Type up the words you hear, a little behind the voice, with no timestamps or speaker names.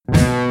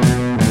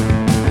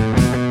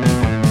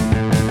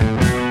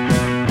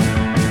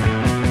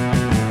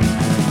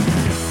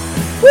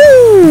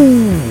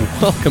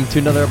Welcome to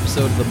another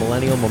episode of the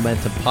Millennial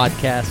Momentum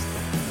Podcast.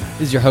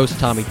 This is your host,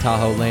 Tommy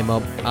Tahoe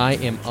Lamo. I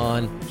am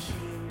on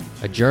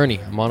a journey.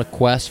 I'm on a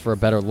quest for a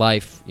better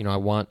life. I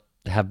want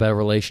to have better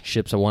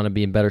relationships. I want to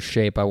be in better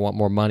shape. I want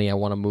more money. I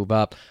want to move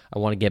up. I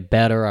want to get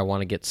better. I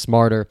want to get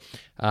smarter.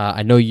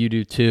 I know you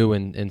do too,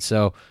 and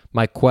so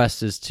my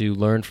quest is to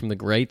learn from the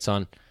greats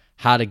on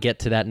how to get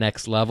to that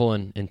next level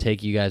and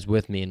take you guys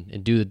with me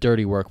and do the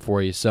dirty work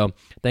for you. So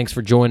thanks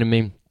for joining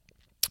me.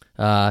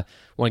 I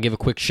want to give a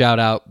quick shout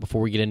out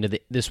before we get into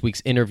this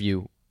week's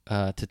interview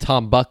to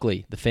Tom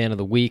Buckley, the fan of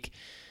the week.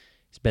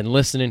 He's been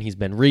listening. He's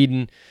been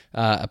reading.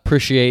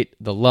 Appreciate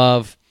the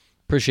love.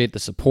 Appreciate the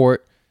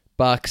support.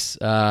 Bucks,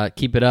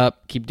 keep it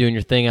up. Keep doing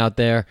your thing out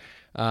there.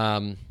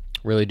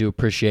 Really do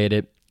appreciate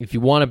it. If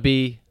you want to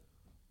be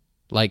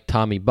like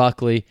Tommy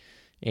Buckley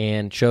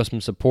and show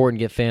some support and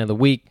get fan of the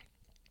week,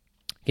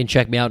 you can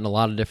check me out in a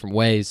lot of different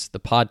ways. The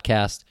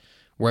podcast,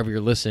 wherever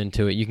you're listening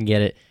to it, you can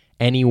get it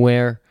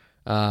anywhere.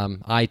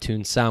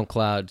 iTunes,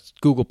 SoundCloud,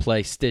 Google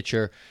Play,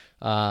 Stitcher.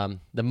 The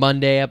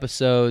Monday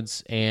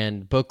episodes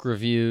and book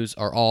reviews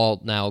are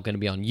all now going to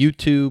be on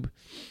YouTube.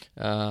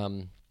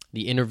 The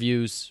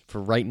interviews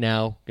for right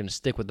now, going to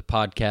stick with the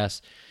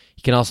podcast.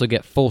 You can also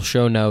get full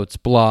show notes,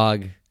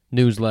 blog,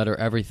 newsletter,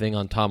 everything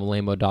on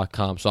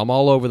TommyLamo.com. So I'm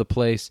all over the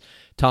place.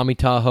 Tommy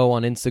Tahoe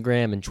on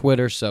Instagram and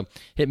Twitter. So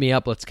hit me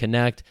up. Let's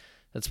connect.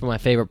 That's my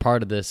favorite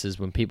part of this is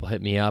when people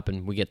hit me up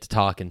and we get to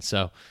talking.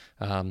 So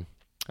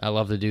I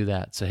love to do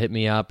that. So hit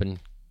me up and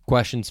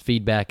questions,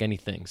 feedback,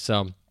 anything.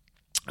 So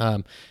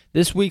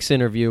this week's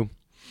interview,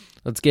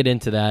 let's get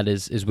into that,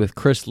 is with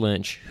Chris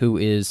Lynch, who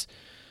is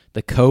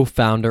the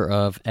co-founder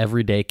of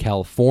Everyday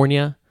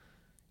California.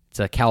 It's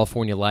a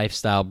California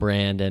lifestyle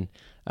brand,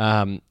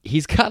 and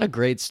he's got a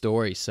great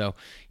story. So,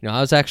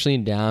 I was actually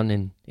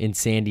down in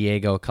San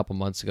Diego a couple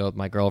months ago with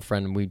my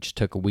girlfriend, and we just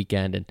took a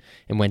weekend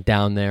and went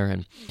down there,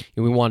 and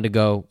we wanted to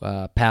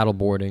go paddle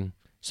boarding.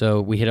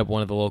 So we hit up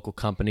one of the local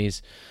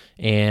companies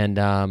and,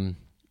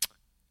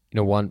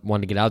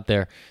 wanted to get out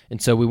there.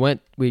 And so we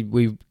went,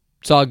 we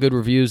saw good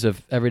reviews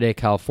of Everyday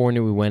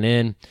California. We went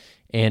in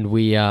and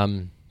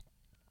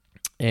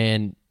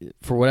and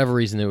for whatever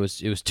reason, it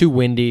was too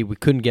windy. We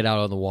couldn't get out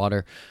on the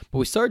water, but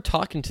we started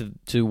talking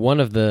to one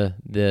of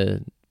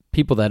the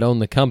people that own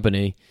the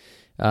company,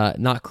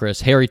 not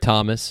Chris, Harry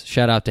Thomas.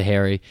 Shout out to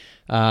Harry.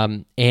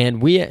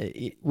 And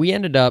we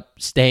ended up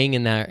staying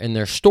in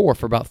their store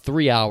for about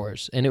 3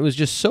 hours, and it was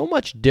just so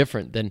much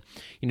different than,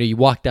 you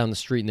walk down the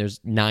street and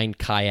there's 9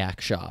 kayak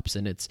shops,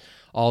 and it's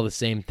all the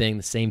same thing,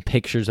 the same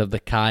pictures of the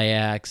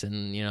kayaks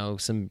and,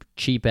 some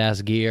cheap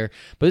ass gear.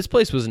 But this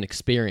place was an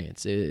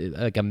experience,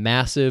 like a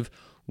massive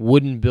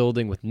wooden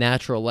building with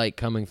natural light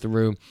coming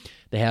through.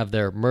 They have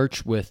their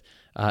merch with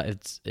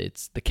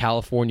it's the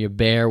California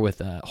bear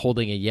with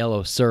holding a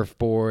yellow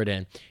surfboard,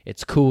 and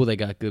it's cool. They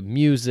got good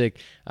music.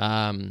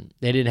 They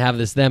didn't have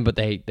this then, but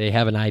they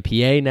have an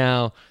IPA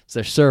now, so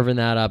they're serving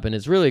that up, and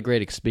it's really a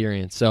great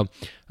experience. So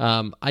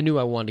I knew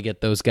I wanted to get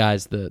those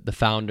guys, the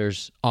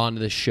founders, onto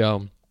the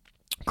show.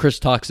 Chris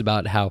talks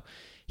about how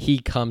he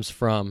comes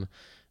from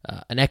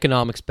an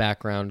economics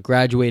background,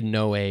 graduated in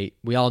 '08.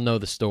 We all know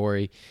the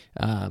story.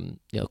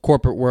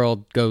 Corporate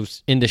world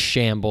goes into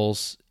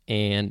shambles,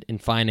 and in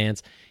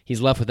finance,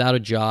 he's left without a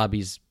job.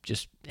 He's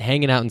just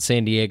hanging out in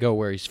San Diego,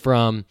 where he's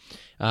from,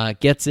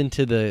 gets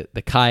into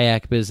the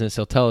kayak business.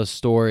 He'll tell his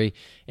story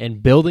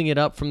and building it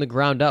up from the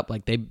ground up.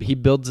 He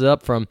builds it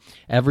up from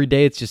every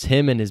day. It's just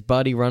him and his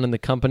buddy running the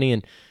company,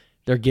 and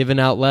they're giving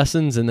out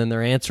lessons, and then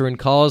they're answering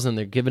calls, and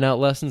they're giving out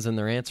lessons, and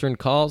they're answering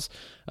calls,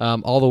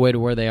 all the way to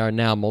where they are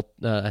now.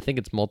 I think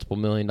it's multiple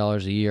 $1 million a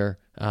year.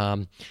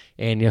 And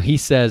he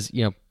says,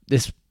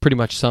 this pretty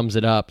much sums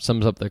up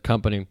their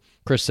company.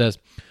 Chris says,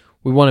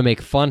 we want to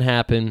make fun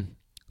happen,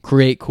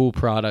 create cool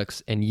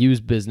products, and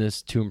use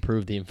business to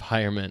improve the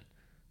environment.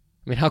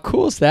 I mean, how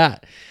cool is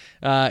that?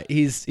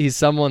 He's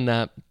someone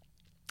that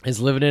is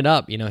living it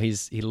up.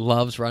 He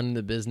loves running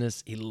the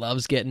business. He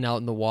loves getting out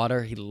in the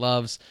water. He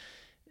loves,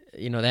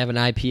 they have an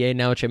IPA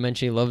now, which I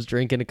mentioned. He loves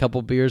drinking a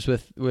couple beers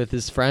with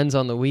his friends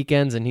on the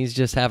weekends, and he's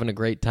just having a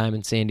great time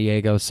in San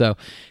Diego. So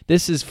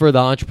this is for the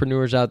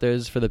entrepreneurs out there.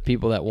 This is for the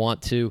people that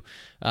want to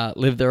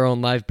live their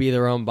own life, be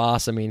their own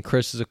boss. I mean,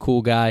 Chris is a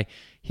cool guy.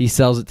 He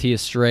sells it to you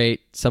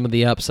straight, some of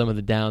the ups, some of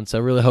the downs. So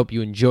I really hope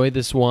you enjoy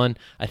this one.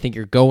 I think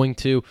you're going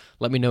to.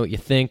 Let me know what you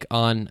think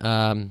on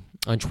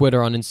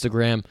Twitter, on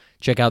Instagram.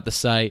 Check out the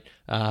site.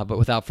 But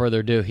without further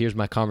ado, here's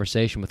my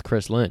conversation with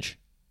Chris Lynch.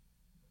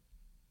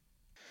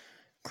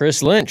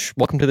 Chris Lynch,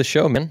 welcome to the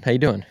show, man. How you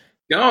doing?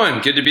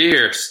 Going. Good to be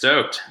here.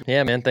 Stoked.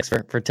 Yeah, man. Thanks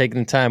for taking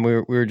the time. We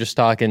were just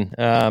talking,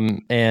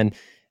 and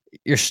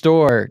your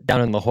store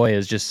down in La Jolla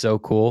is just so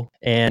cool.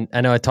 And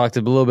I know I talked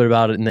a little bit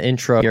about it in the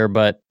intro here,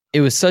 but it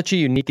was such a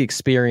unique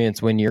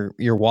experience when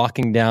you're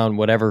walking down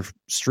whatever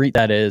street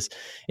that is,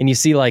 and you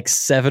see like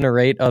 7 or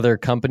 8 other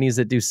companies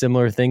that do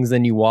similar things.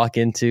 Then you walk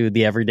into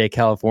the Everyday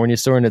California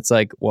store, and it's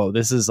like, whoa,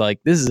 this is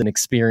an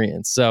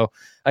experience. So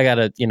I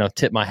gotta,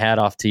 tip my hat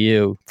off to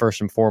you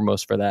first and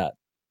foremost for that.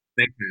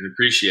 Thank you.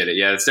 Appreciate it.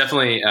 Yeah, it's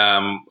definitely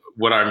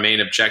what our main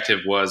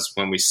objective was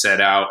when we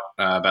set out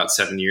about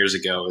 7 years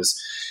ago is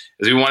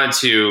we wanted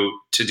to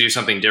do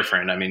something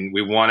different. I mean,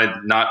 we wanted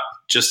not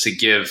just to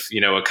give,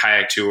 a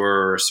kayak tour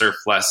or a surf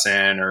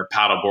lesson or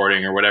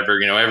paddleboarding or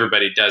whatever,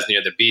 everybody does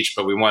near the beach,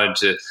 but we wanted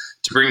to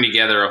bring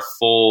together a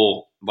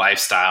full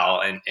lifestyle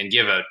and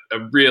give a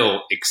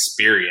real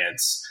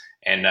experience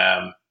and,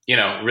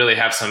 really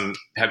have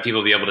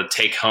people be able to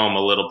take home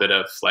a little bit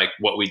of like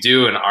what we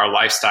do and our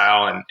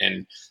lifestyle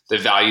and the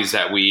values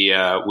that we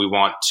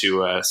want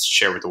to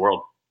share with the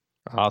world.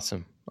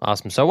 Awesome.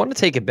 So I want to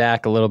take it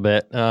back a little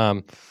bit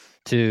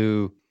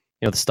to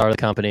the start of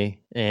the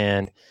company,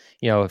 and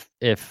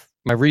if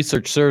my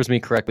research serves me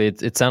correctly,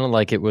 it sounded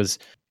like it was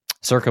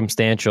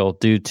circumstantial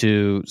due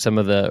to some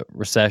of the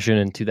recession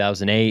in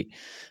 2008,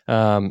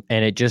 and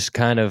it just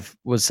kind of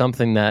was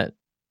something that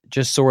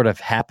just sort of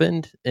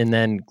happened and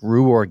then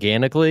grew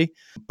organically.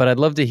 But I'd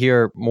love to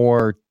hear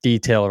more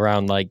detail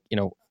around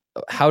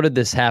how did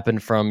this happen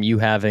from you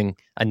having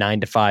a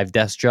 9-to-5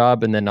 desk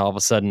job and then all of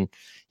a sudden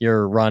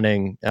you're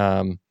running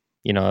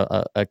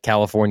a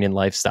Californian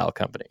lifestyle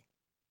company?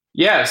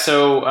 Yeah,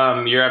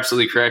 so you're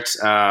absolutely correct.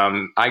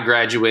 I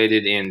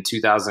graduated in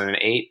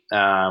 2008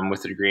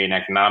 with a degree in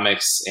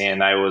economics,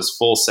 and I was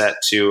full set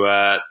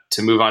to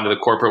move on to the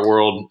corporate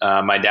world.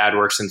 My dad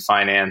works in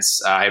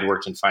finance. I had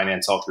worked in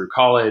finance all through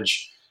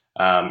college.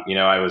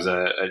 I was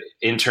an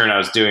intern. I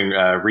was doing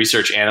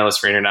research analyst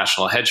for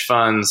international hedge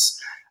funds.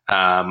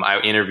 I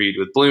interviewed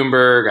with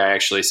Bloomberg. I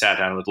actually sat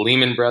down with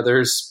Lehman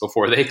Brothers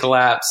before they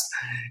collapsed,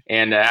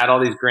 and had all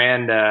these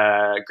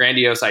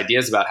grandiose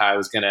ideas about how I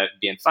was going to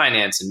be in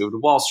finance and move to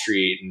Wall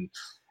Street.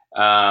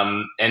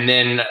 And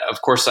then,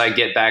 of course, I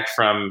get back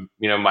from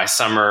my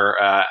summer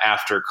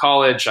after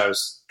college. I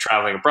was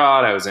traveling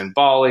abroad. I was in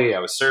Bali. I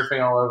was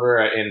surfing all over,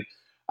 and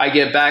I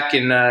get back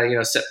in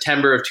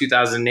September of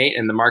 2008,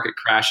 and the market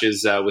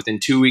crashes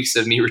within 2 weeks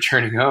of me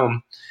returning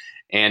home,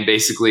 and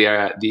basically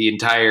the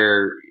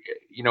entire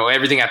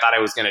everything I thought I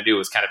was going to do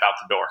was kind of out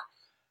the door.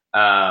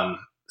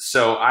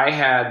 So I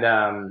had,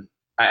 I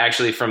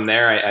actually from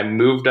there, I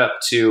moved up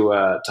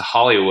to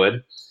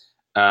Hollywood.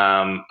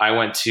 I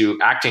went to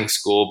acting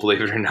school,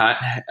 believe it or not.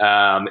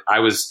 I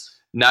was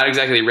not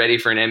exactly ready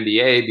for an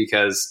MBA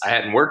because I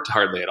hadn't worked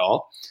hardly at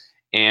all.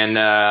 And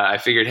I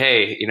figured,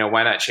 hey,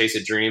 why not chase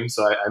a dream?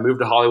 So I moved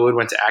to Hollywood,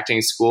 went to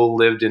acting school,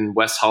 lived in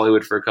West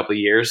Hollywood for a couple of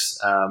years,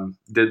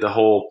 did the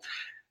whole,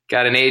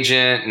 got an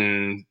agent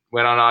and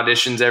went on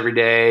auditions every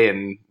day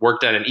and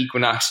worked at an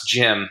Equinox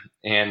gym.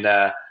 And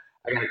I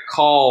got a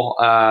call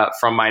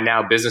from my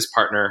now business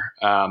partner,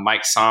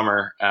 Mike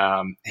Sommer.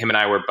 Him and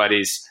I were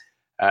buddies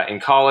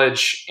in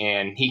college,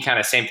 and he kind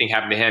of same thing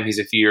happened to him. He's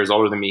a few years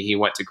older than me. He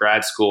went to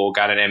grad school,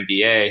 got an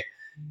MBA,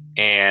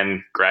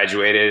 and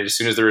graduated as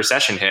soon as the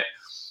recession hit.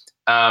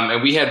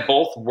 And we had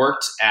both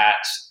worked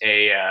at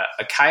a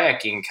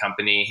kayaking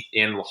company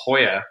in La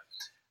Jolla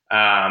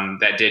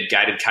that did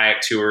guided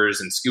kayak tours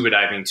and scuba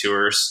diving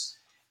tours.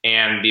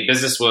 And the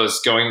business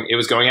was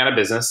going out of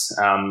business.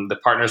 The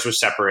partners were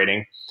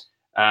separating.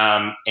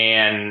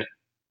 And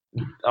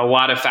a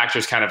lot of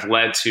factors kind of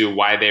led to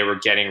why they were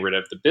getting rid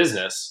of the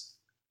business.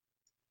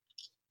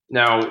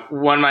 Now,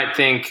 one might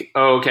think,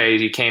 oh, okay,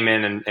 you came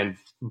in and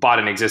bought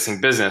an existing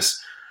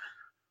business.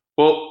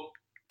 Well,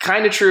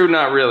 kind of true,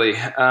 not really.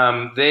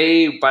 By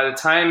the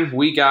time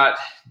we got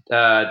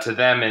to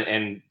them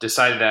and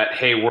decided that,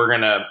 hey, we're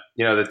going to,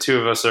 the two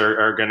of us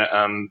are going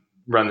to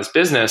run this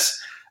business,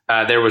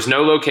 there was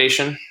no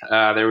location.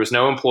 There was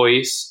no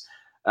employees.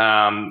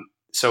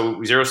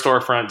 So zero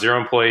storefront, zero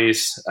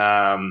employees.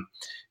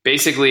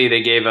 Basically,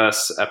 they gave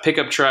us a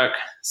pickup truck,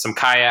 some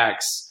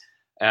kayaks,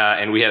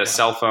 and we had a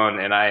cell phone,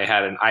 and I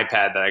had an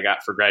iPad that I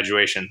got for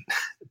graduation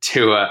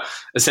to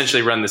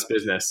essentially run this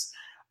business.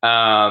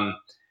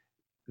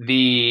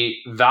 The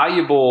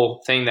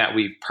valuable thing that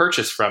we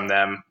purchased from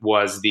them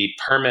was the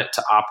permit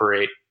to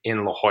operate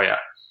in La Jolla.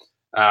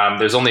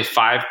 There's only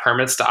 5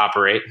 permits to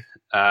operate.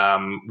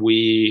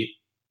 We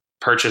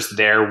purchased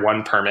their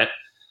one permit.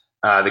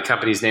 The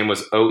company's name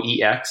was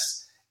OEX,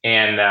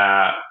 and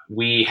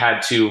we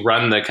had to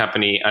run the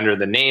company under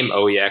the name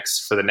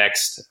OEX for the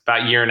next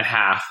about year and a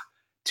half,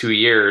 2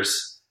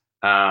 years,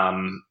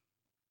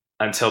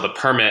 until the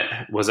permit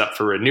was up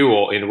for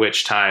renewal, in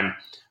which time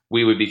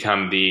we would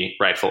become the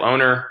rightful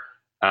owner,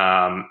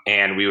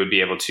 and we would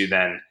be able to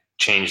then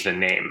change the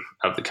name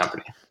of the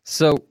company.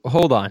 So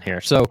hold on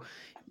here. So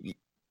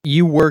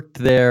you worked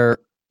there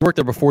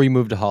before you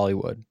moved to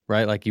Hollywood,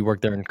 right? Like you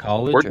worked there in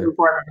college? Worked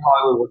before I went to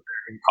Hollywood, worked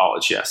there in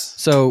college, yes.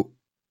 So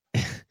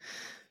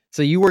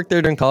you worked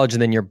there during college,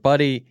 and then your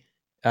buddy,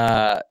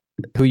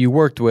 who you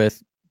worked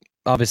with,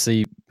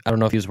 obviously, I don't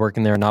know if he was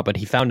working there or not, but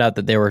he found out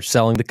that they were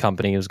selling the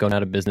company. It was going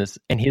out of business,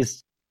 and he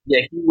was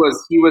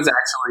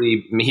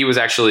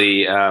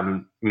actually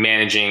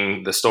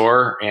managing the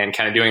store and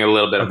kind of doing a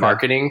little bit of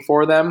marketing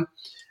for them,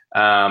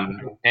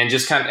 and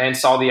just kind of and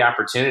saw the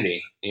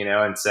opportunity,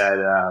 and said,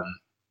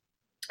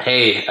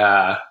 hey,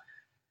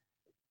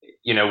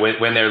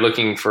 when they're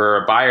looking for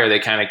a buyer, they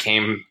kind of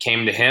came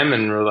to him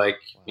and were like,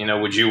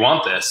 would you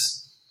want this?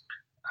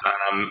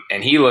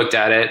 And he looked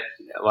at it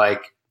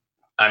like,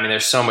 I mean,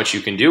 there's so much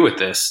you can do with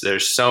this.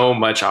 There's so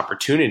much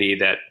opportunity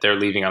that they're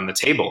leaving on the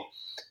table.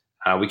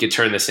 We could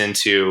turn this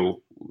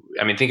into,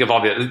 I mean,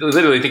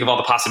 literally think of all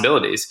the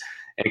possibilities.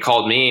 And he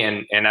called me,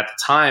 and at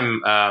the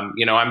time,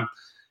 I'm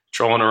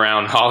trolling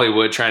around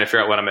Hollywood trying to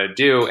figure out what I'm going to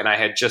do. And I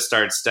had just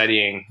started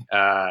studying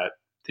the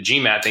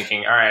GMAT,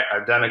 thinking, all right,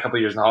 I've done a couple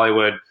of years in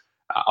Hollywood.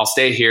 I'll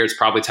stay here. It's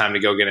probably time to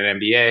go get an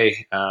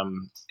MBA,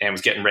 and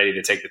was getting ready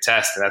to take the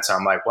test. And that's how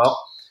I'm like, well,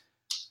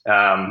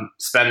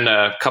 spend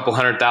a couple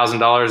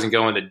 $100,000 and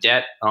go into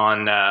debt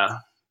on an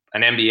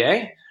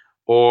MBA,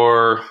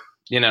 or,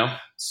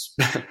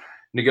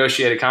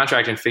 negotiate a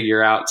contract and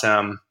figure out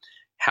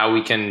how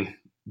we can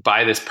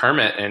buy this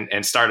permit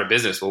and start a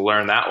business. We'll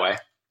learn that way.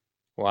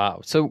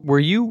 Wow. So were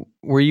you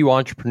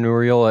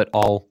entrepreneurial at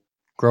all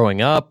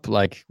growing up?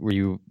 Like, were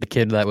you the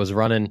kid that was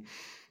running,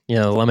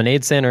 a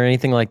lemonade stand or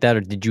anything like that?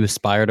 Or did you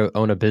aspire to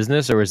own a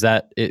business, or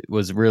it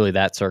was really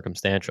that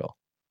circumstantial?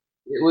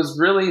 It was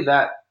really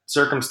that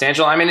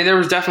circumstantial. I mean, there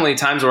was definitely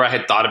times where I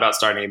had thought about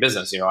starting a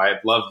business. I had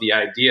loved the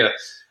idea.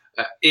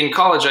 In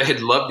college, I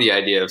had loved the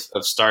idea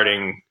of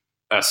starting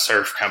a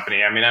surf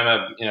company. I mean, I'm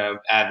a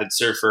avid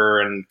surfer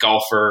and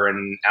golfer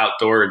and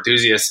outdoor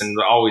enthusiast, and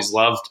always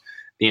loved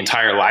the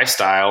entire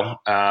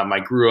lifestyle. I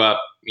grew up,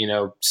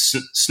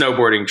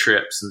 snowboarding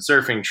trips and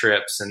surfing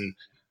trips, and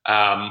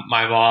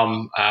my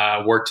mom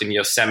worked in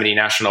Yosemite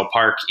National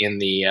Park in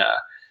the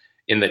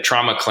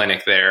trauma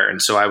clinic there,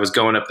 and so I was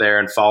going up there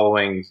and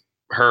following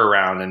her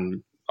around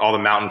and all the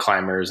mountain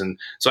climbers. And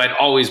so I'd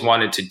always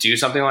wanted to do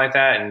something like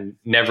that and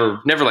never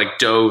like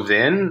dove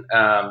in.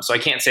 So I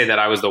can't say that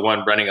I was the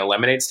one running a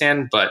lemonade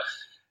stand, but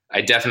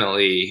I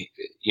definitely,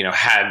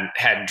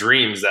 had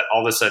dreams that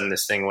all of a sudden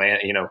this thing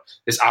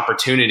this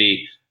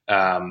opportunity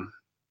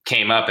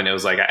came up, and it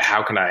was like,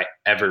 how can I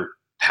ever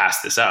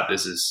pass this up?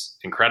 This is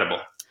incredible.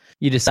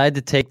 You decide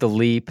to take the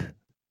leap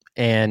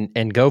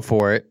and go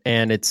for it.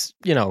 And it's,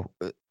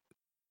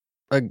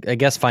 I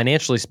guess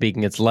financially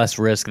speaking, it's less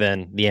risk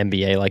than the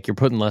MBA. Like, you're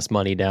putting less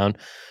money down,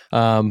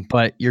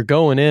 but you're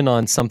going in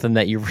on something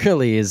that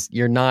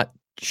you're not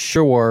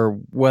sure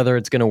whether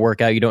it's going to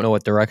work out. You don't know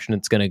what direction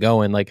it's going to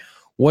go in. Like,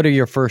 what are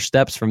your first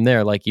steps from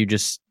there? Like, you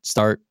just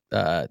start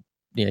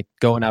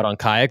going out on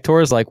kayak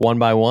tours, like one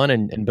by one,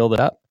 and build it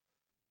up?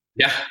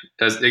 Yeah,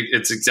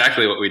 it's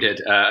exactly what we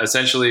did.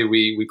 Essentially,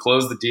 we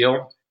closed the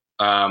deal.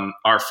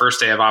 Our first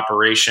day of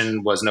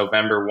operation was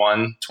November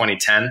 1,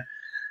 2010.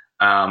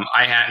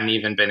 I hadn't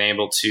even been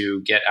able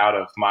to get out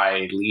of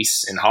my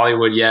lease in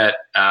Hollywood yet.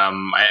 I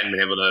hadn't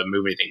been able to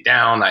move anything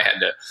down. I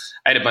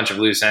had a bunch of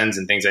loose ends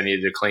and things I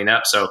needed to clean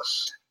up. So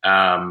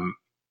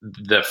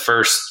the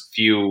first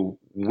few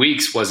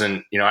weeks I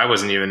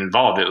wasn't even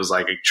involved. It was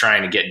like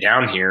trying to get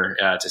down here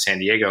to San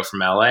Diego from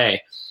LA.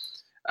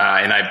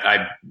 And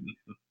I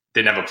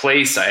didn't have a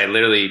place. I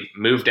literally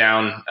moved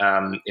down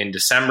in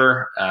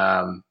December,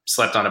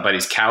 slept on a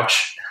buddy's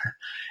couch.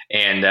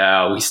 And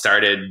we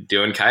started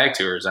doing kayak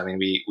tours. I mean,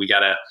 we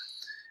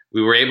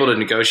were able to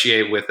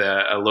negotiate with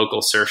a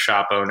local surf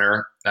shop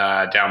owner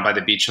down by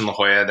the beach in La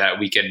Jolla that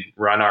we could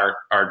run our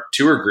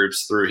tour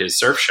groups through his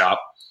surf shop.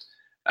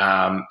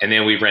 And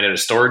then we rented a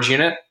storage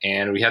unit,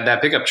 and we had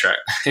that pickup truck.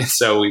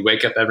 So we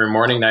wake up every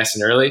morning nice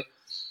and early,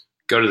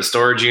 go to the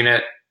storage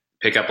unit,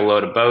 pick up a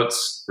load of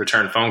boats,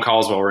 return phone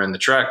calls while we're in the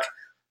truck,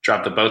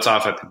 drop the boats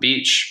off at the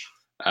beach,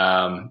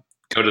 go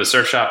to the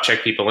surf shop,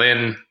 check people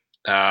in.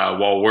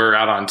 While we're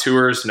out on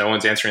tours, no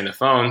one's answering the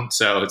phone.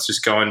 So it's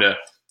just going to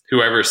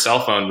whoever's cell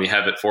phone we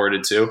have it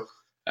forwarded to,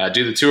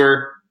 do the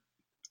tour.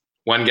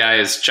 One guy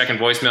is checking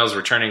voicemails,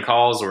 returning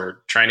calls. We're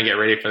trying to get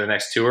ready for the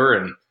next tour,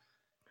 and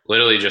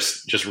literally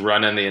just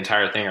running the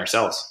entire thing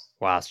ourselves.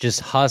 Wow. It's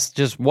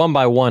just one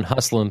by one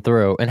hustling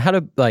through. And how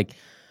did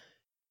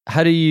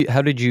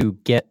you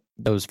get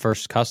those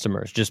first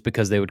customers? Just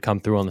because they would come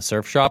through on the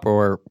surf shop,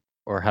 or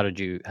how'd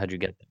you get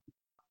them?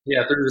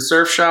 Yeah, through the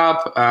surf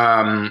shop.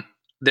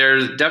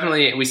 There's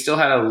definitely, we still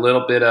had a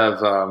little bit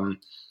of,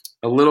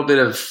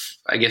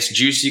 I guess,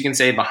 juice, you can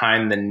say,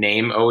 behind the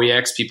name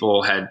OEX.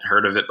 People had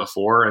heard of it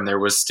before, and there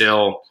was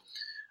still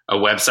a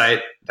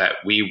website that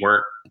we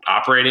weren't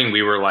operating.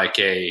 We were like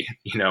a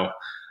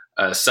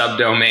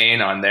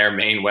subdomain on their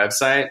main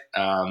website.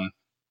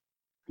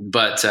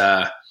 But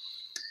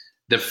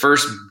the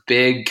first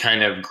big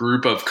kind of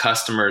group of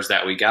customers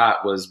that we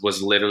got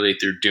was literally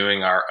through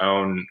doing our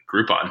own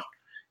Groupon.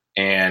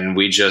 And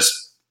we just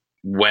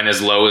went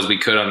as low as we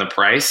could on the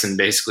price and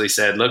basically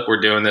said, look, we're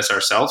doing this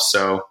ourselves.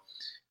 So,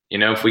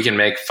 if we can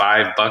make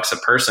 $5 a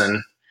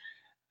person,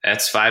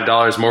 that's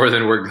 $5 more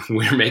than we're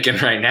making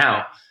right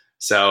now.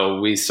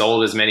 So we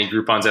sold as many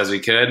Groupons as we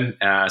could,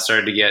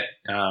 started to get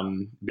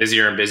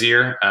busier and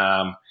busier,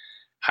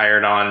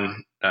 hired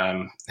on,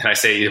 and I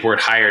say the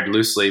word hired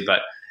loosely, but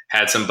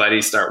had some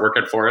buddies start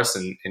working for us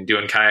and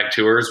doing kayak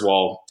tours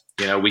while,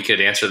 we could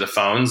answer the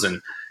phones.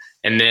 And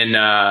then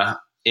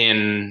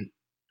in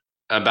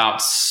about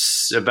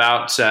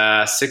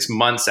 6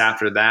 months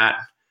after that,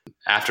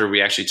 after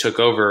we actually took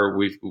over,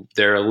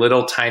 they're a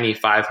little tiny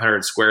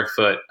 500 square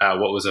foot,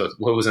 what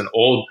was an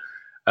old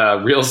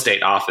real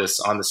estate office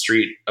on the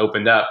street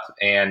opened up,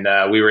 and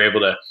we were able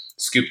to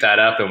scoop that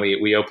up, and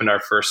we opened our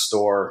first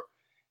store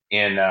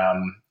in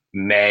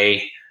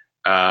May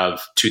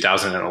of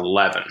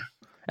 2011.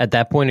 At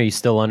that point, are you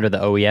still under the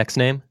OEX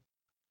name?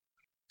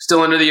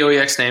 Still under the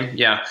OEX name,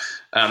 yeah.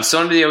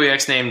 Still under the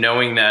OEX name,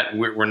 knowing that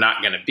we're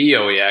not going to be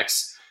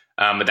OEX,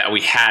 but that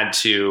we had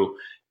to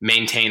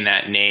maintain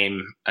that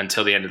name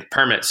until the end of the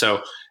permit.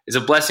 So it's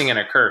a blessing and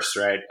a curse,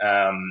 right?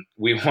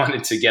 We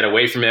wanted to get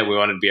away from it. We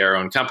wanted to be our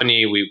own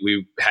company.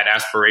 We had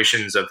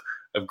aspirations of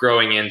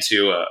growing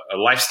into a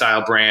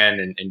lifestyle brand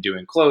and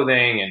doing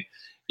clothing and,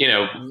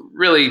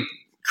 really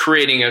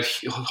creating a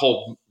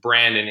whole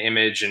brand and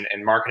image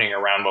and marketing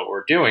around what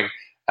we're doing.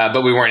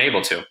 But we weren't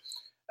able to.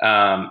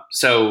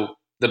 So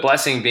the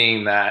blessing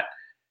being that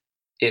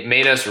it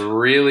made us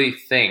really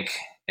think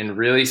and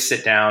really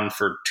sit down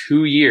for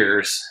 2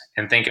 years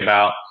and think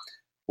about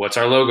what's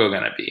our logo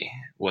going to be?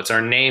 What's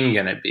our name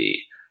going to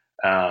be?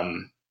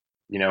 How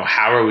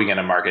are we going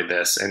to market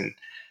this? And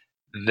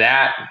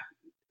that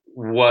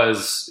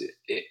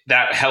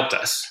helped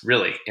us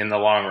really in the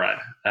long run.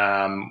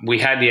 We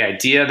had the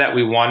idea that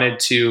we wanted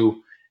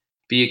to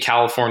be a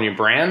California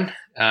brand.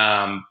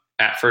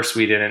 At first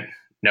we didn't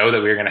know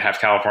that we were going to have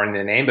California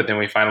in the name, but then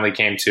we finally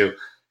came to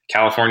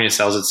California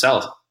sells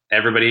itself.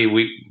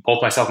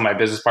 Both myself and my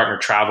business partner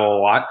travel a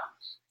lot,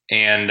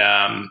 and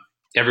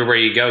everywhere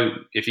you go,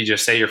 if you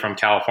just say you're from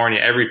California,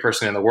 every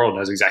person in the world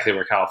knows exactly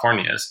where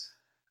California is.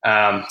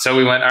 So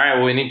we went, all right,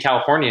 well, we need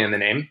California in the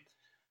name.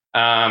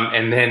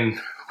 And then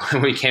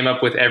when we came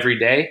up with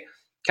Everyday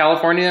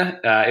California,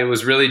 it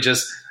was really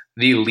just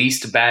the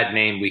least bad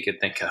name we could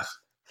think of.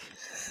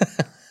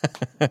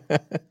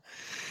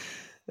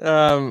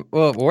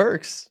 Well, it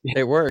works.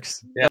 It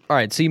works. Yeah. All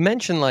right. So you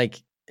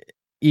mentioned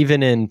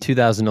even in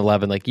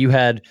 2011, you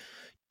had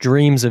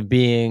dreams of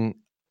being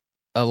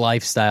a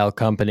lifestyle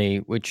company,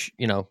 which,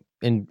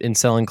 in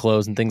selling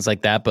clothes and things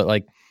like that.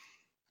 But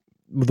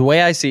the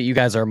way I see it, you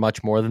guys are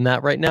much more than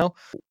that right now.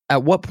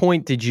 At what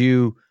point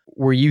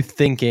were you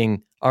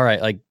thinking, all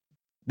right,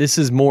 this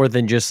is more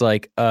than just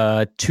a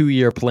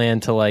 2-year plan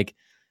to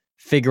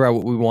figure out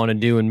what we want to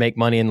do and make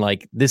money. And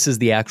this is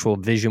the actual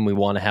vision we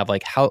want to have.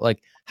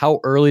 How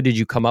early did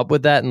you come up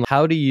with that? And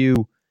how do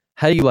you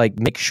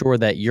make sure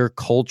that your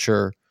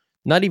culture,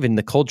 not even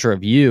the culture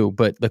of you,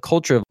 but the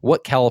culture of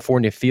what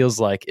California feels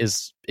like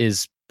is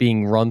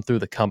being run through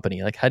the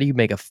company? How do you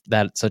make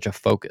that such a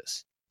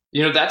focus?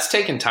 That's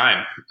taken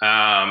time.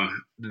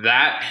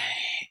 That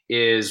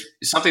is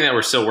something that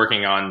we're still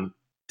working on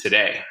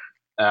today.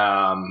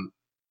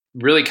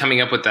 Really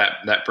coming up with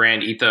that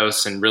brand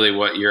ethos and really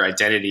what your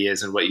identity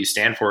is and what you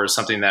stand for is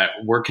something that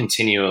we're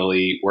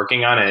continually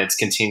working on, and it's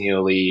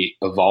continually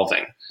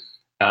evolving.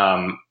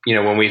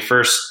 When we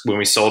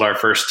sold our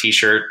first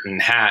t-shirt and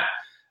hat,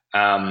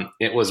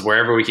 it was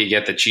wherever we could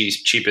get the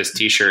cheapest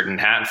t-shirt and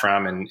hat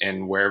from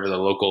and wherever the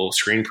local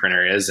screen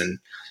printer is. And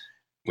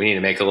we need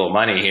to make a little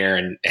money here.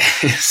 And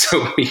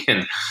so we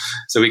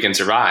can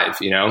survive,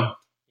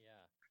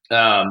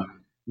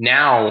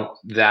 now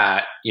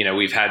that,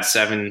 we've had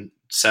seven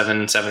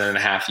and a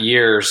half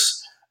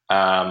years,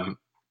 to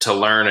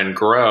learn and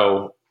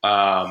grow,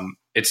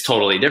 it's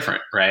totally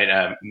different,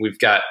 right? We've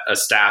got a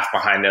staff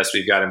behind us.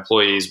 We've got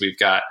employees. We've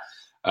got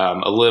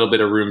a little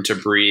bit of room to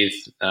breathe.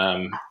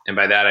 And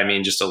by that, I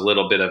mean just a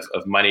little bit of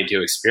money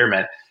to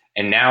experiment.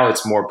 And now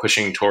it's more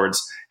pushing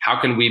towards how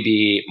can we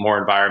be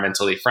more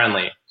environmentally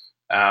friendly?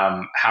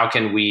 How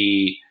can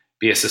we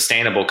be a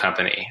sustainable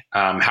company?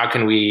 How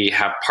can we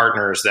have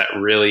partners that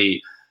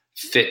really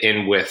fit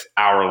in with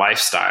our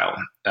lifestyle?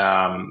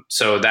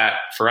 So that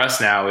for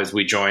us now is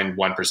we joined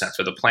 1%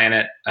 for the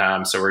Planet.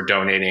 So we're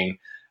donating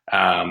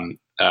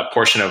a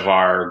portion of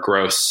our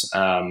gross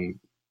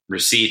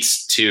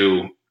receipts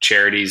to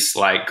charities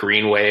like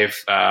Green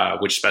Wave,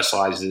 which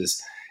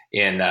specializes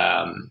in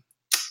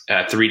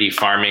 3D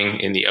farming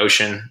in the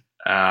ocean.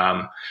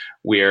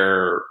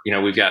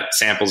 We've got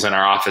samples in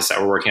our office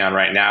that we're working on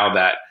right now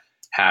that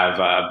have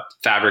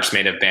fabrics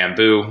made of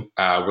bamboo.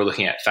 We're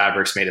looking at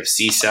fabrics made of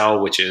sea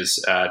cell, which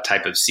is a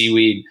type of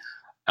seaweed.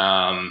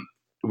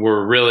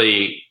 We're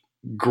really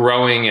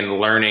growing and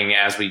learning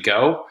as we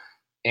go.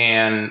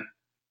 And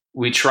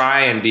we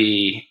try and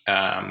be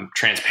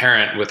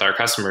transparent with our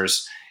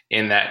customers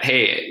in that,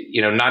 hey,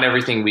 not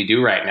everything we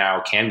do right now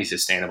can be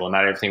sustainable.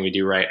 Not everything we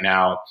do right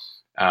now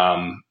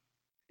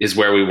is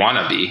where we want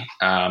to be,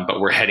 but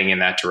we're heading in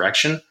that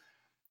direction.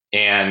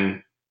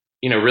 And,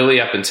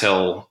 really up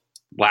until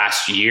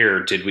last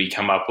year, did we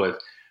come up with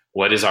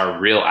what is our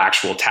real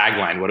actual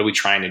tagline? What are we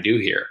trying to do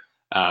here?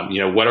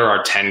 What are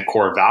our 10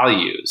 core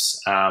values?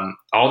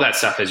 All that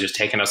stuff has just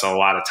taken us a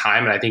lot of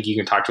time. And I think you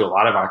can talk to a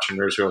lot of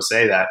entrepreneurs who will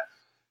say that,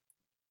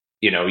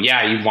 you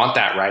want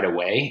that right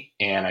away.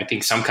 And I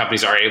think some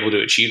companies are able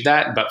to achieve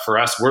that. But for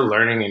us, we're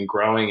learning and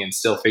growing and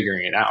still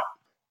figuring it out.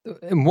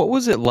 And what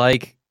was it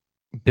like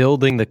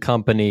building the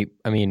company?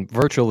 I mean,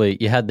 virtually,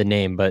 you had the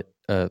name of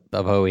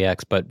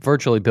OEX, but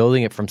virtually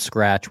building it from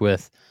scratch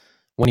with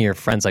one of your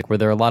friends, like, were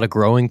there a lot of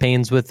growing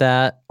pains with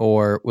that,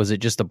 or was it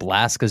just a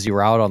blast because you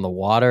were out on the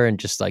water and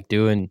just like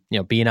doing,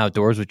 being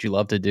outdoors, what you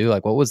love to do?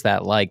 Like, what was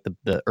that like,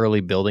 the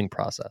early building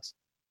process?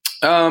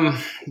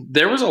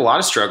 There was a lot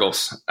of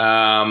struggles.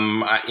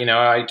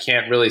 I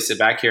can't really sit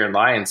back here and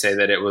lie and say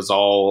that it was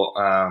all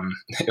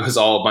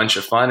a bunch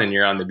of fun and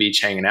you're on the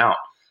beach hanging out.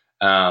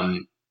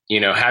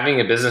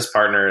 Having a business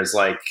partner is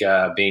like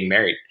being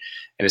married,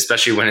 and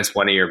especially when it's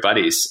one of your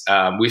buddies.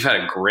 We've had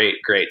a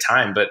great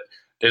time, but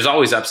there's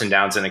always ups and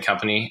downs in a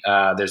company.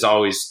 There's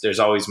always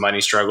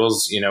money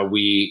struggles.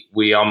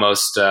 We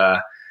almost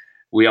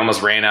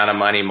ran out of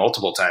money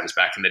multiple times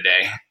back in the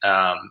day.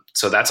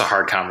 So that's a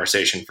hard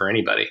conversation for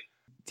anybody.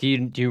 Do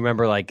you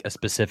remember like a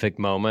specific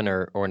moment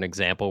or an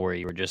example where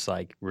you were just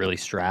like really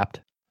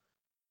strapped?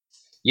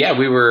 Yeah,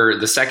 we were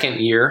the second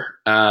year.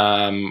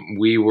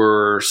 We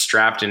were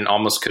strapped and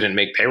almost couldn't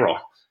make payroll.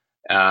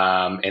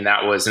 And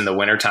that was in the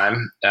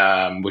wintertime,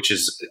 which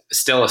is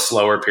still a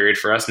slower period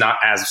for us, not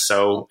as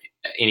so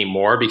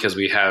anymore because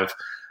we have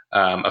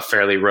a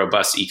fairly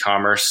robust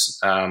e-commerce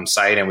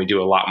site and we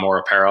do a lot more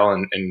apparel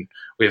and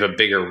we have a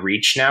bigger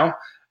reach now.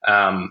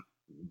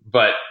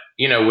 But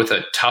with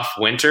a tough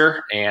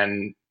winter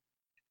and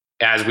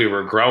as we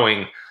were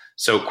growing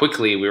so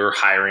quickly, we were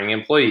hiring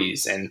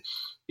employees and,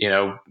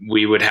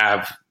 we would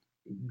have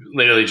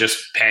literally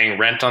just paying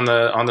rent on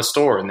the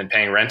store and then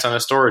paying rent on a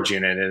storage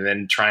unit and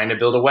then trying to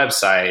build a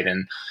website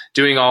and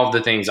doing all of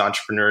the things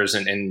entrepreneurs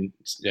and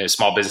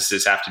small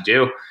businesses have to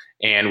do.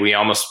 And we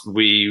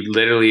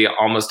literally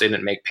almost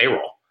didn't make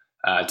payroll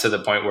to the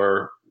point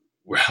where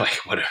we're like,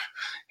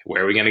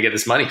 where are we going to get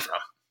this money from?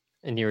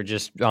 And you were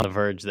just on the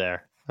verge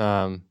there.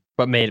 But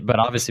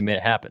obviously made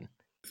it happen.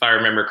 If I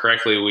remember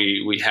correctly,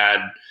 we had,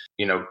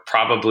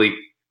 probably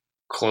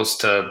close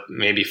to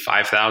maybe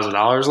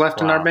 $5,000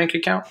 left in our bank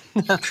account.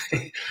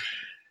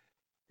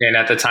 And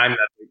at the time,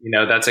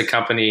 that's a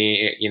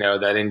company,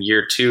 that in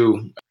year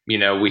 2,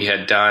 we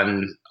had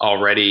done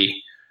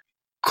already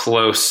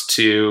close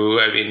to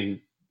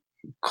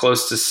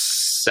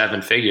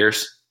 7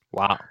 figures.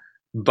 Wow.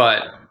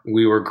 But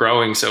we were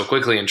growing so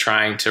quickly and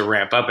trying to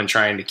ramp up and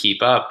trying to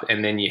keep up.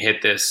 And then you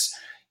hit this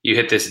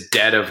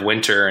dead of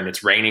winter and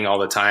it's raining all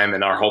the time.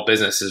 And our whole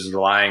business is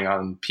relying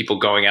on people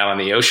going out on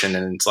the ocean.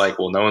 And it's like,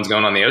 well, no one's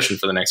going on the ocean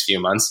for the next few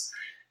months.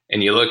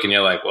 And you look and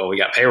you're like, well, we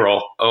got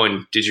payroll. Oh,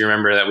 and did you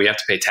remember that we have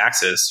to pay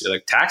taxes? You're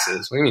like,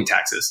 taxes? What do you mean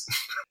taxes?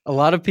 A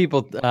lot of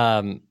people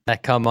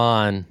that come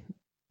on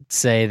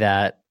say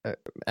that,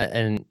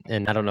 and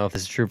I don't know if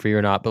this is true for you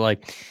or not, but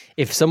like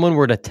if someone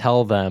were to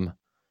tell them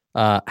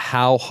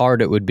how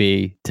hard it would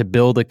be to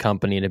build a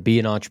company, to be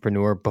an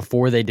entrepreneur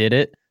before they did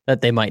it,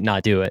 that they might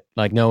not do it,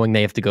 like knowing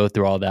they have to go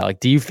through all that.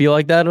 Like, do you feel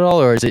like that at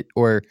all? Or is it,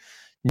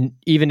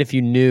 even if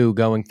you knew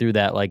going through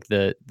that, like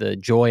the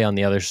joy on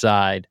the other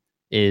side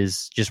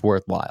is just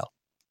worthwhile?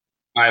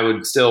 I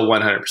would still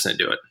 100%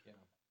 do it.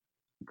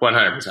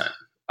 100%.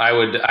 I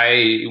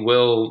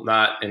will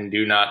not and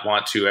do not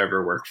want to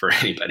ever work for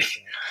anybody.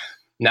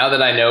 Now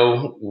that I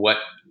know what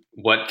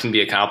can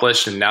be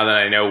accomplished and now that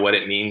I know what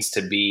it means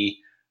to be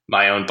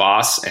my own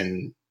boss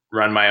and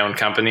run my own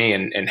company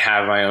and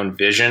have my own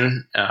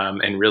vision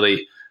and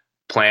really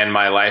plan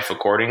my life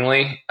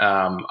accordingly,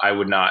 I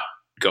would not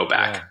go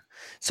back. Yeah.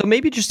 So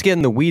maybe just to get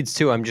in the weeds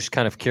too, I'm just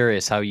kind of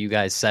curious how you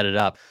guys set it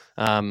up.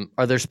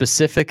 Are there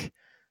specific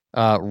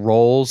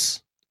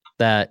roles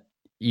that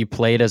you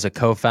played as a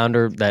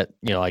co-founder that,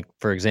 like,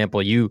 for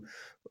example,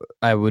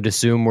 I would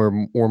assume were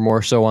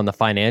more so on the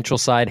financial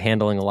side,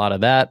 handling a lot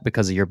of that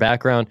because of your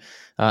background,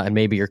 and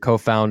maybe your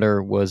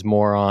co-founder was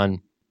more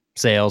on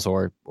sales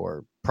or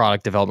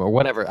product development or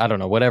whatever, I don't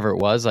know, whatever it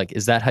was. Like,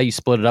 is that how you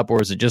split it up?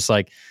 Or is it just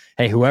like,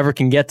 hey, whoever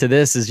can get to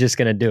this is just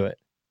going to do it?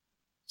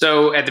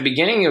 So at the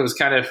beginning, it was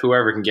kind of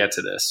whoever can get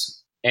to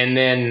this. And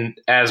then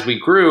as we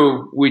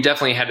grew, we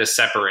definitely had to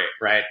separate,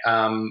 right?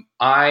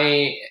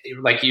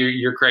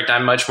 You're correct.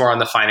 I'm much more on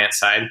the finance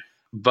side,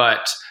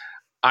 but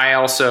I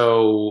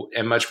also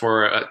am much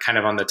more kind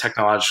of on the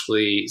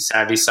technologically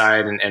savvy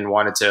side and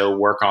wanted to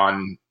work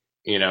on,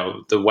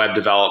 the web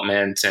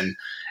development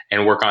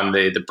and work on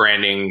the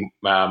branding,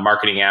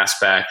 marketing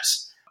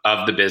aspects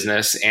of the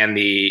business and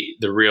the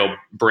real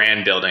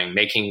brand building,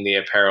 making the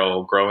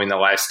apparel, growing the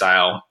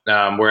lifestyle.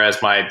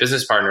 Whereas my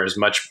business partner is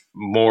much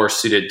more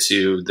suited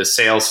to the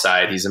sales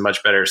side. He's a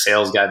much better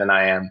sales guy than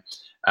I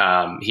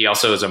am. He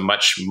also is a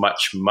much,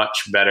 much,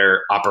 much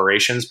better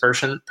operations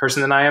person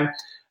than I am.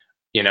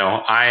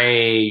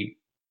 I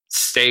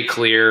stay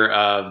clear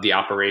of the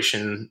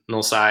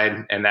operational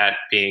side, and that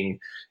being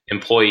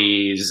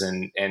employees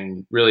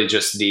and really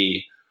just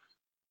the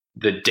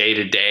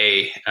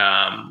day-to-day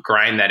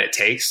grind that it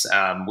takes.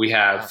 We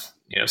have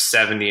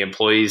 70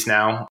 employees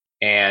now,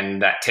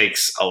 and that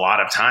takes a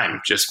lot of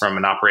time just from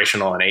an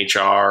operational and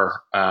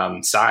HR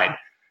side.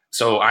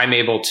 So I'm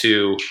able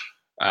to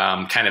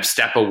kind of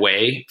step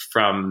away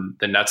from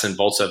the nuts and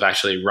bolts of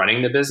actually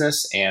running the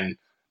business and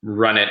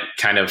run it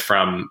kind of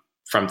from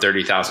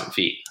 30,000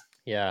 feet.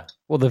 Yeah.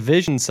 Well, the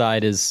vision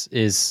side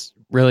is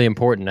really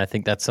important. I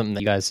think that's something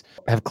that you guys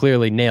have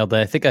clearly nailed.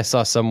 I think I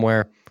saw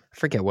somewhere I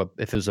forget what,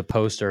 if it was a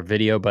post or a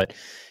video, but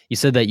you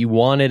said that you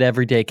wanted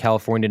Everyday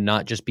California to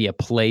not just be a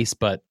place,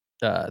 but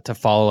to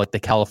follow like the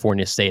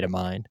California state of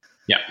mind.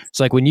 Yeah.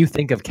 So like when you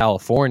think of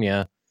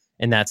California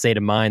and that state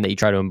of mind that you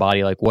try to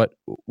embody, like what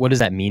does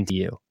that mean to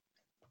you?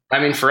 I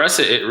mean, for us,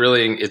 it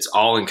really, it's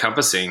all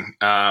encompassing.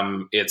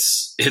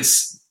 It's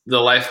the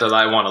life that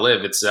I want to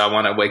live. I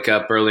want to wake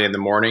up early in the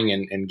morning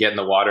and get in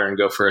the water and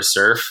go for a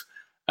surf.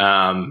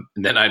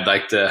 Then I'd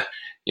like to,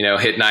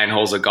 hit 9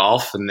 holes of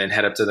golf and then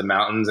head up to the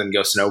mountains and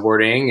go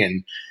snowboarding.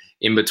 And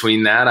in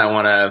between that, I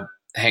want to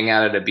hang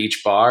out at a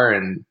beach bar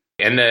and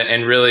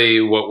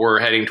really what we're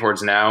heading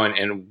towards now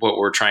and what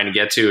we're trying to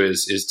get to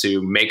is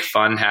to make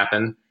fun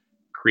happen,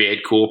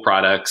 create cool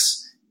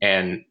products,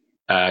 and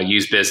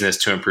use business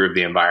to improve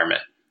the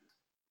environment.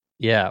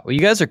 Yeah. Well, you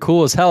guys are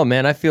cool as hell,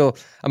 man.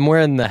 I'm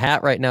wearing the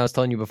hat right now. I was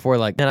telling you before,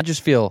 like, man,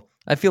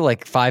 I feel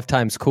like 5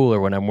 times cooler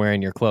when I'm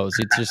wearing your clothes.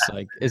 It's just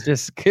like,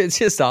 it's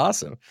just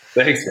awesome.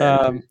 Thanks.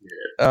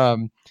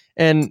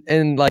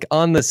 And like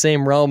on the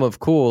same realm of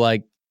cool,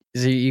 like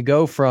so you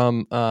go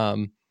from,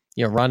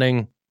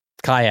 running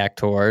kayak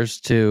tours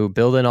to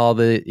building all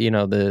the,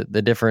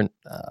 the different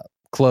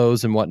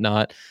clothes and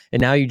whatnot.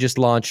 And now you just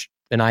launched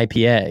an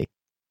IPA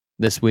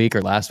this week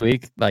or last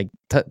week. Like,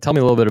 tell me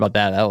a little bit about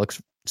that. That looks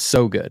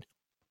so good.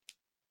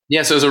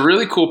 Yeah, so it was a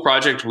really cool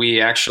project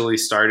we actually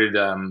started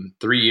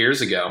 3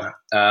 years ago.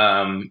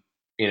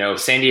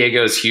 San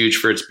Diego is huge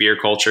for its beer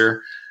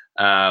culture.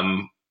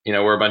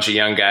 We're a bunch of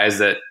young guys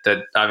that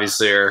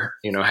obviously are,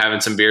 having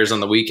some beers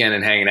on the weekend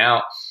and hanging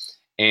out.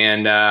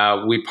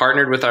 And we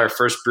partnered with our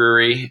first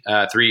brewery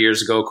 3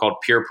 years ago called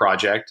Pure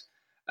Project.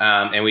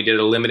 And we did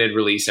a limited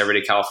release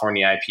Everyday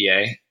California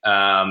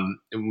IPA.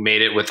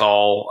 Made it with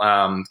all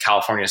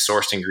California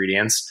sourced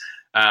ingredients.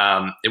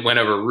 It went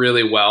over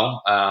really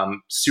well,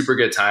 super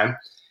good time.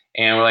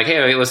 And we're like,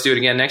 hey, let's do it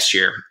again next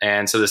year.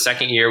 And so the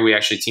second year we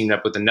actually teamed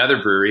up with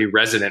another brewery,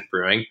 Resident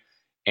Brewing,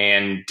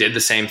 and did the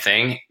same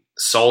thing,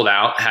 sold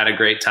out, had a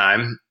great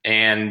time.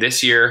 And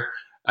this year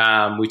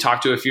we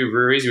talked to a few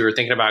breweries. We were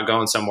thinking about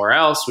going somewhere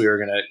else. We were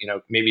going to,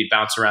 maybe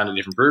bounce around to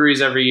different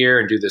breweries every year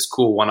and do this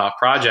cool one-off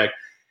project.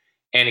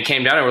 And it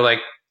came down and we're like,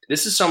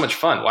 this is so much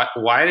fun.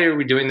 Why are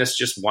we doing this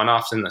just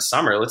one-offs in the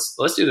summer?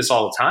 Let's do this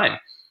all the time.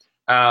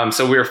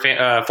 So we were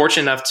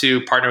fortunate enough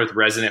to partner with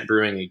Resident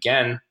Brewing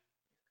again.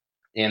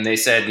 And they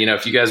said,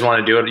 if you guys want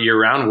to do it year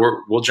round,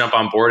 we'll jump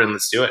on board and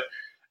let's do it.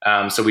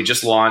 So we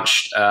just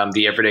launched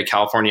the Everyday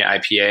California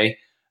IPA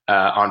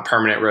on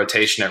permanent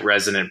rotation at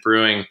Resident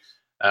Brewing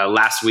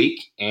last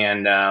week.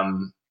 And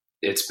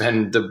it's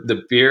been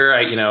the beer,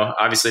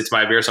 obviously it's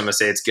my beer, so I'm going to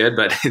say it's good,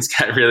 but it's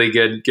got really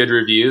good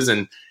reviews.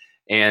 And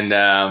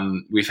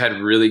we've had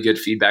really good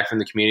feedback from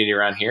the community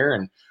around here.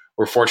 And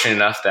we're fortunate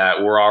enough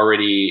that we're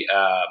already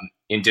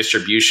in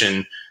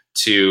distribution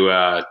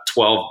to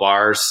 12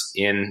 bars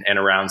in and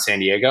around San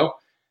Diego,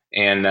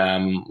 and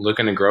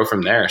looking to grow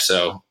from there.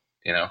 So,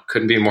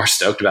 couldn't be more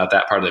stoked about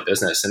that part of the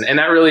business. And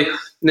that really,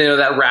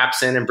 that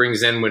wraps in and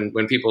brings in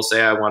when people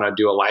say, I want to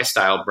do a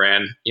lifestyle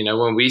brand,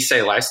 when we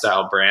say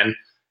lifestyle brand,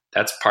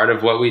 that's part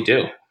of what we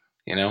do,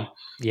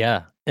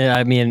 Yeah.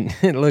 I mean,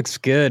 it looks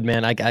good,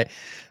 man. I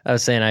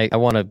was saying, I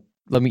want to,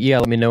 let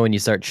me know when you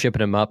start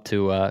shipping them up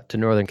to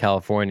Northern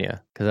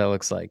California, because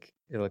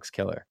it looks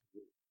killer.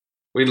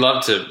 We'd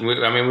love to.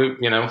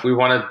 We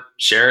want to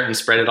share it and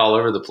spread it all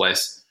over the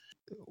place.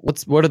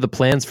 What are the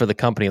plans for the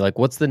company? Like,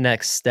 what's the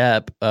next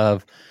step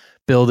of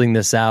building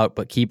this out,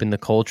 but keeping the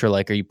culture?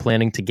 Like, are you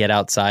planning to get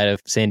outside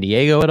of San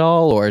Diego at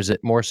all, or is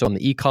it more so in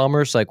the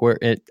e-commerce? Like,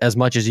 as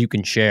much as you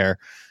can share,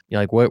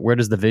 where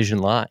does the vision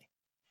lie?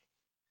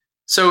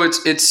 So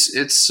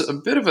it's a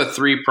bit of a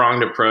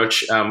 3-pronged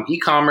approach.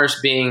 E-commerce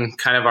being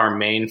kind of our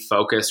main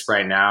focus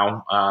right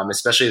now,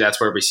 especially that's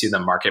where we see the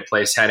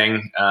marketplace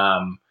heading.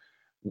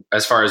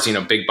 As far as,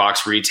 big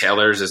box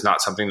retailers is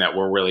not something that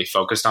we're really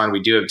focused on. We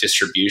do have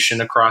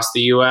distribution across the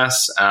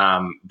U.S.,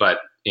 but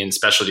in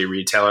specialty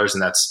retailers,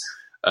 and that's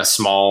a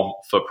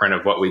small footprint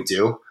of what we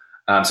do.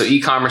 So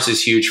e-commerce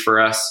is huge for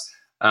us.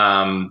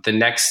 The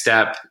next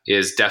step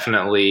is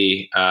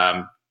definitely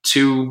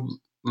to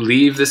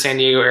leave the San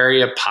Diego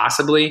area,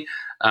 possibly.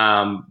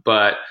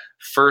 But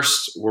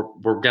first,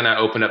 we're going to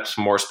open up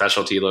some more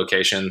specialty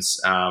locations.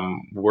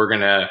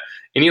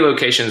 Any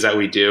locations that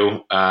we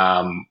do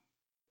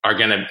are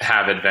going to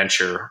have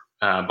adventure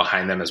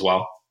behind them as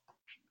well.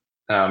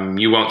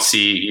 You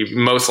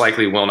most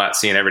likely will not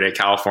see an Everyday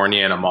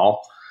California in a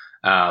mall.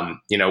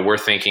 We're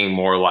thinking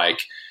more like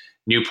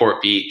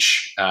Newport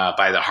Beach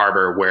by the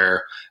harbor,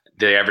 where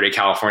the Everyday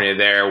California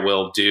there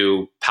will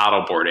do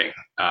paddle boarding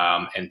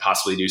and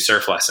possibly do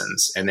surf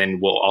lessons. And then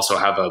we'll also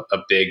have a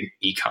big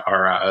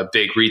a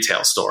big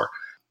retail store.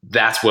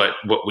 That's what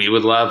we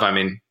would love. I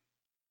mean,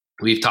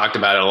 we've talked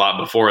about it a lot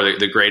before.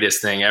 The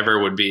greatest thing ever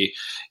would be,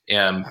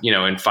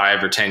 in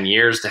 5 or 10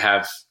 years to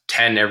have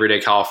 10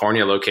 Everyday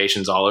California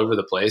locations all over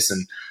the place.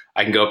 And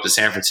I can go up to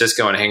San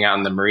Francisco and hang out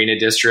in the Marina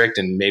District.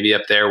 And maybe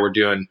up there, we're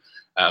doing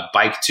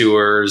bike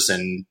tours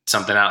and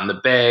something out in the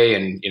Bay.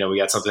 And, we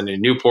got something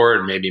in Newport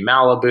and maybe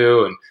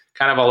Malibu and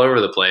kind of all over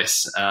the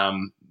place.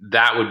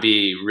 that would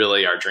be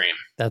really our dream.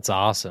 That's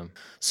awesome.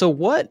 So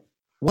what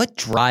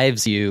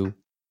drives you?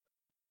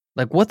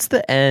 Like, what's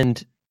the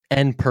end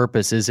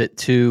purpose? Is it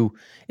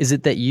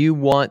that you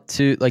want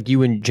to, like,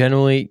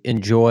 generally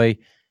enjoy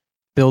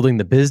building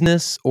the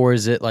business, or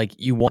is it like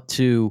you want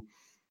to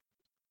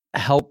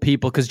help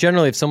people? Because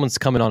generally, if someone's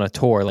coming on a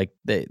tour, like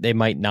they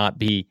might not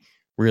be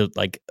real,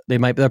 like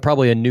they're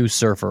probably a new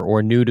surfer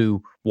or new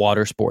to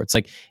water sports.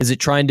 Like, is it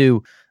trying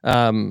to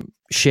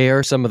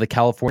share some of the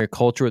California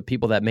culture with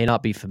people that may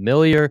not be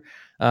familiar?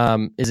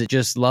 Is it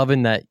just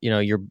loving that,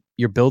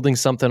 you're building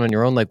something on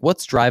your own? Like,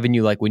 what's driving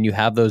you, like when you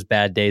have those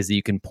bad days that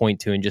you can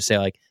point to and just say,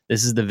 like,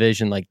 this is the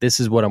vision, like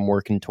this is what I'm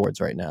working towards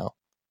right now?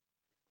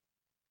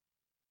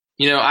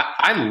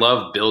 I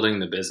love building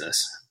the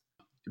business.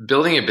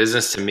 Building a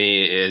business to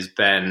me has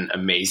been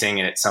amazing,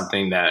 and it's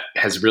something that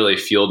has really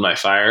fueled my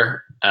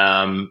fire.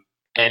 And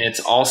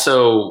it's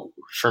also,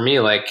 for me,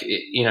 like,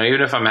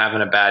 even if I'm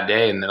having a bad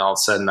day and then all of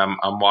a sudden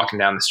I'm walking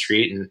down the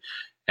street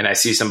and I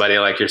see somebody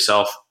like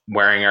yourself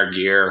wearing our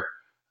gear,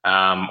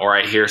 or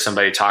I hear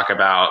somebody talk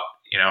about,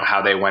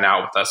 how they went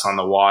out with us on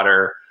the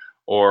water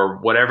or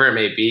whatever it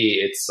may be,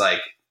 it's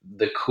like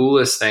the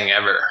coolest thing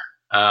ever.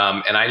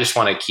 And I just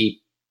want to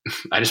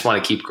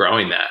keep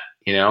growing that,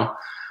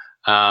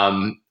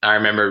 I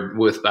remember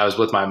I was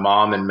with my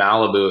mom in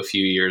Malibu a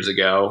few years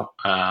ago,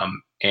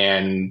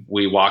 and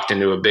we walked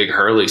into a big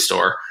Hurley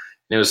store,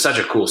 and it was such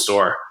a cool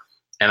store.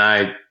 And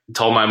I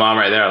told my mom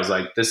right there, I was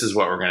like, this is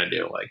what we're going to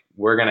do. Like,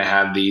 we're going to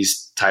have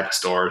these type of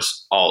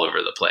stores all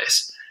over the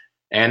place.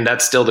 And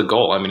that's still the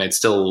goal. I mean, I'd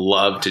still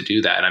love to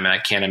do that. I mean, I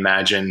can't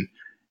imagine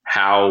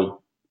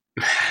how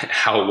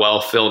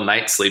well Phil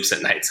Knight sleeps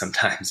at night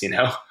sometimes,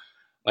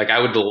 like I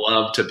would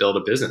love to build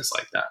a business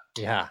like that.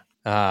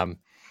 Yeah.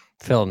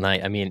 Phil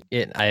Knight. I mean,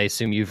 I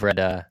assume you've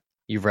read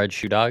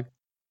Shoe Dog.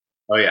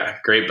 Oh yeah.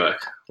 Great book.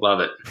 Love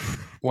it.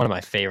 One of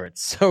my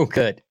favorites. So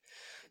good.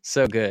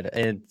 So good.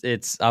 And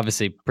it's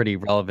obviously pretty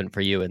relevant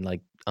for you and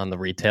like on the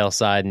retail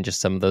side and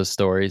just some of those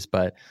stories,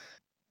 but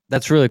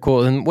that's really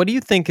cool. And what do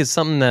you think is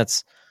something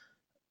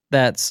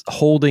that's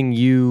holding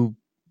you,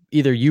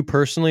 either you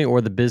personally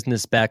or the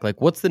business, back?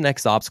 Like, what's the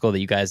next obstacle that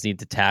you guys need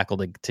to tackle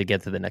to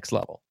get to the next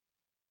level?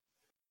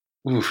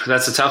 Oof,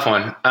 that's a tough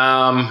one.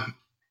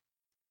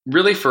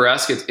 Really for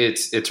us,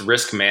 it's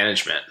risk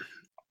management.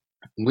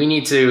 We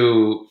need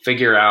to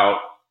figure out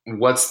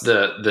what's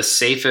the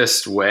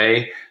safest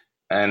way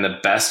and the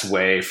best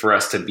way for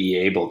us to be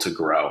able to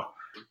grow.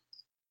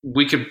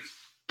 We could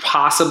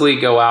possibly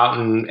go out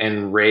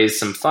and raise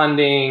some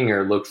funding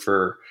or look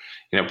for,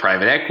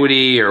 private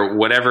equity or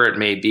whatever it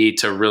may be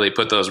to really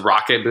put those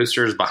rocket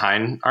boosters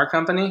behind our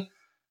company.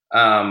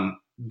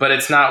 But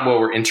it's not what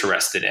we're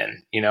interested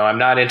in. I'm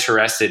not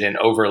interested in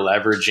over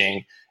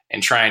leveraging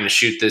and trying to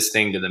shoot this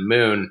thing to the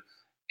moon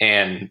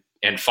and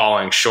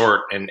falling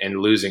short and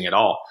losing it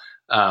all.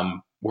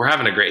 We're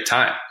having a great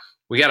time.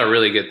 We got a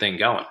really good thing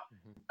going.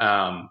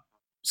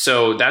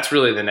 So that's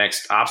really the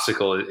next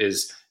obstacle,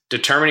 is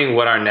determining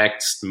what our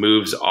next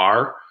moves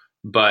are,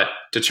 but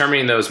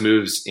determining those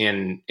moves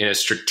in a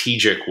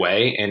strategic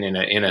way and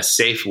in a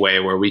safe way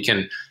where we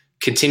can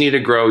continue to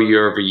grow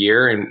year over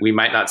year. And we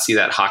might not see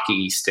that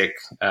hockey stick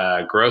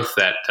growth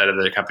that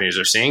other companies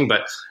are seeing,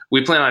 but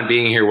we plan on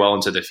being here well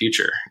into the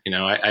future.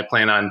 I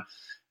plan on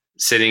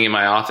sitting in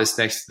my office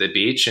next to the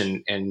beach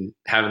and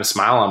having a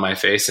smile on my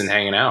face and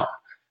hanging out.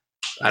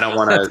 I don't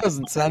want to. That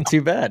doesn't sound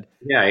too bad.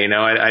 Yeah,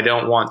 I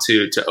don't want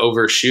to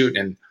overshoot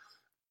and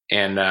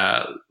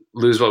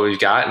lose what we've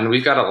got. And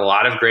we've got a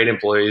lot of great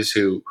employees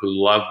who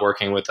love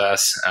working with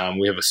us.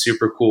 We have a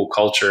super cool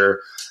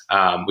culture.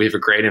 We have a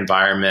great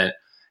environment,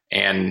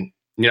 and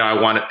I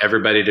want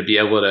everybody to be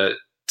able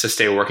to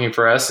stay working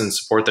for us and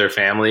support their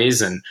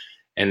families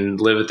and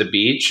live at the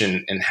beach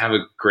and have a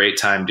great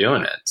time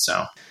doing it.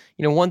 So,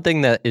 one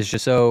thing that is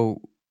just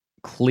so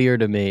clear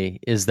to me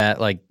is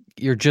that, like,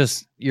 you're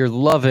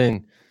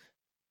loving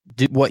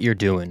what you're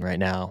doing right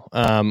now.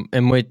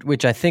 And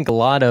which I think a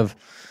lot of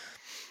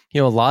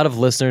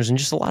listeners and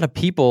just a lot of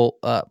people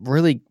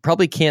really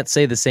probably can't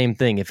say the same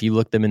thing if you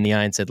look them in the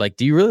eye and said, like,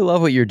 do you really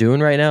love what you're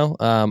doing right now?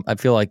 I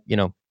feel like,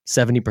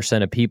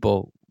 70% of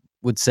people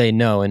would say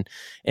no.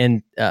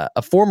 And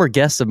a former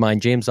guest of mine,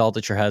 James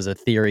Altucher, has a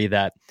theory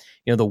that,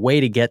 the way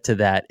to get to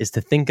that is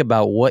to think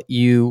about what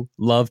you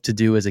love to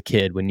do as a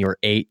kid when you're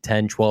 8,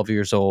 10, 12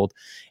 years old,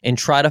 and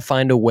try to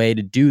find a way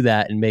to do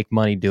that and make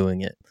money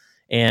doing it.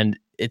 And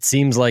it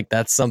seems like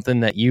that's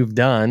something that you've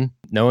done,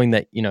 knowing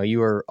that, you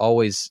were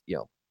always,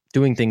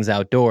 doing things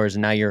outdoors,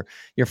 and now you're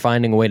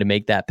finding a way to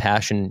make that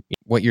passion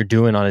what you're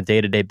doing on a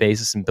day-to-day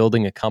basis and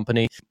building a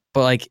company.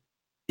 But like,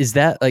 is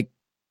that, like,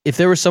 if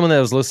there was someone that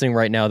was listening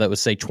right now that was,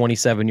 say,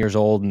 27 years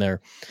old and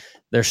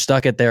they're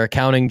stuck at their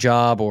accounting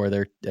job or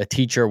they're a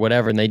teacher or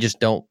whatever, and they just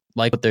don't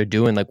like what they're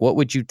doing, like, what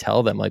would you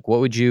tell them? Like, how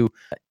would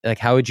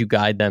you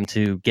guide them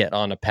to get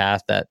on a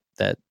path that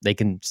they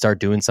can start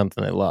doing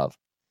something they love?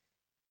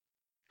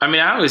 I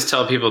mean, I always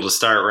tell people to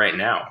start right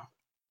now.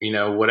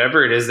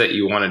 Whatever it is that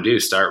you want to do,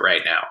 start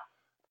right now.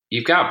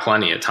 you've got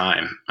plenty of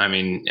time. I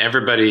mean,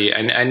 everybody,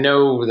 I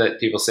know that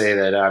people say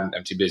that I'm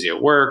too busy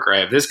at work, or I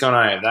have this going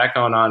on, I have that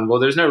going on. Well,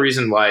 there's no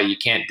reason why you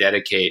can't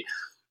dedicate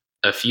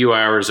a few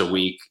hours a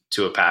week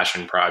to a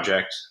passion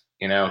project,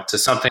 to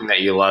something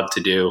that you love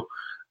to do.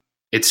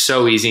 It's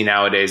so easy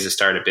nowadays to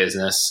start a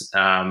business,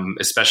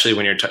 especially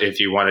when if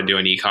you want to do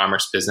an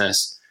e-commerce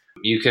business.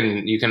 You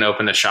can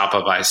open a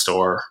Shopify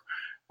store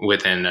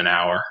within an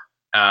hour,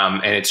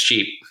 and it's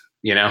cheap.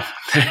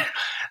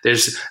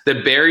 There's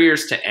the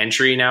barriers to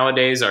entry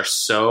nowadays are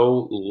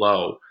so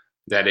low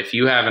that if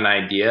you have an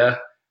idea,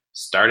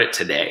 start it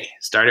today.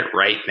 Start it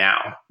right now.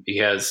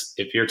 Because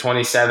if you're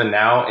 27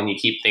 now and you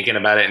keep thinking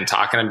about it and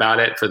talking about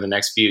it for the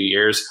next few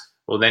years,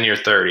 well, then you're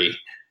 30.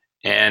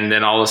 And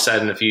then all of a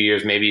sudden, in a few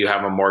years, maybe you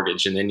have a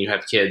mortgage and then you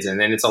have kids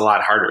and then it's a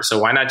lot harder. So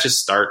why not just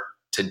start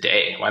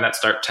today? Why not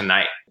start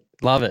tonight?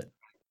 Love it.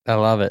 I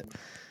love it.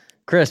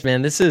 Chris,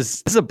 man, this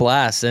is a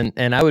blast. And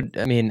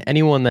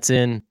anyone that's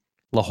in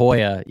La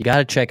Jolla, you got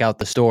to check out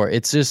the store.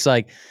 It's just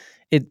like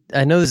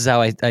I know this is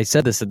how I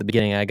said this at the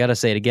beginning. I got to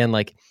say it again.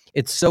 Like,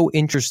 it's so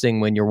interesting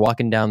when you're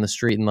walking down the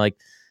street and like,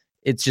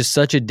 it's just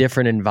such a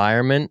different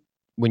environment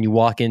when you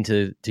walk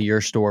into your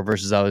store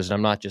versus others. And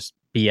I'm not just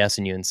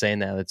BSing you and saying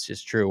that, it's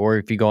just true. Or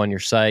if you go on your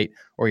site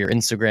or your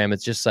Instagram,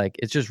 it's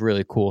just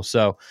really cool.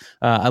 So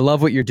I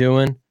love what you're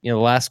doing. The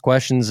last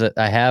questions that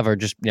I have are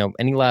just,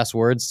 any last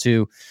words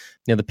to,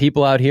 the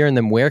people out here, and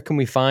then where can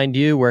we find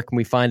you? Where can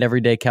we find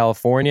Everyday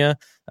California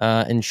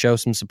and show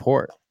some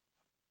support?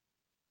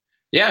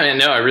 Yeah, man,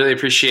 no, I really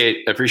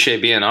appreciate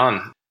being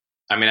on.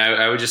 I mean,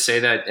 I would just say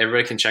that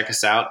everybody can check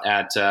us out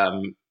at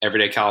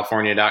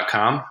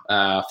everydaycalifornia.com.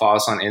 Follow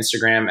us on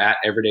Instagram at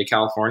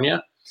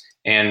everydaycalifornia.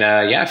 And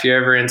if you're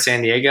ever in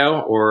San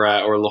Diego or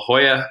La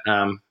Jolla,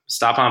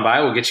 stop on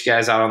by. We'll get you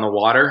guys out on the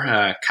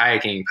water,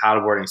 kayaking,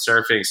 paddleboarding,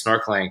 surfing,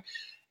 snorkeling,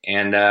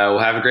 and we'll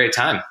have a great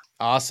time.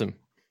 Awesome.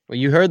 Well,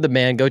 you heard the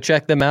man. Go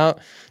check them out.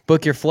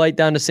 Book your flight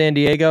down to San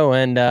Diego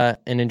and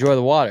enjoy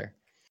the water.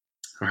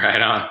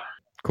 Right on.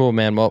 Cool,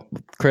 man. Well,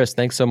 Chris,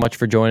 thanks so much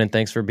for joining.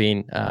 Thanks for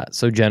being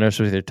so generous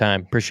with your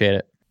time. Appreciate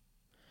it.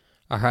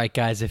 All right,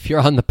 guys, if you're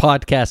on the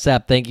podcast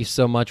app, thank you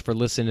so much for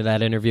listening to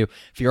that interview.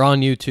 If you're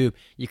on YouTube,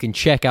 you can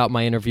check out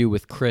my interview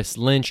with Chris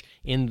Lynch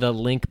in the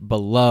link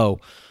below.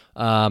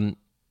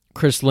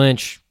 Chris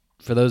Lynch,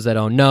 for those that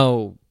don't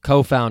know,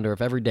 co-founder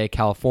of Everyday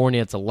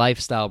California. It's a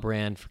lifestyle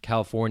brand for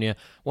California.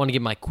 I want to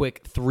give my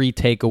quick 3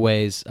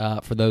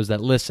 takeaways for those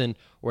that listen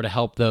or to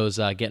help those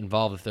get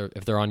involved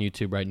if they're on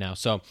YouTube right now.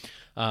 So,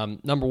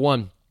 number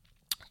 1,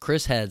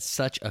 Chris had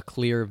such a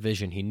clear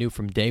vision. He knew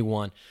from day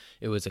one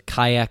it was a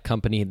kayak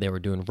company. They were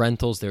doing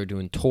rentals, they were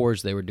doing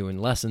tours, they were doing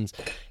lessons,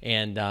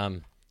 and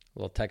a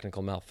little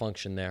technical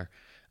malfunction there.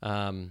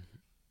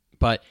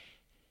 But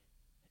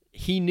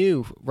he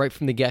knew right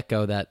from the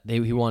get-go that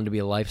he wanted to be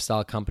a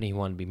lifestyle company. He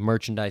wanted to be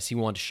merchandise. He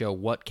wanted to show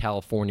what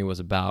California was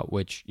about,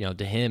 which,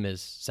 to him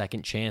is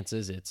second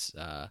chances. It's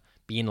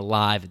being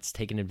alive. It's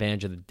taking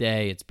advantage of the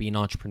day. It's being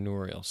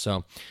entrepreneurial.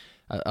 So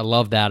I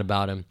love that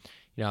about him.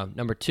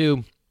 Number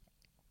 2,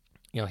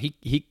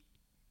 he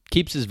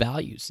keeps his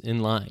values in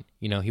line.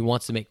 He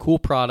wants to make cool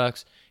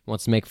products. He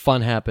wants to make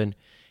fun happen.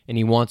 And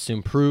he wants to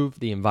improve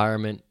the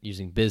environment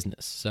using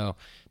business. So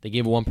they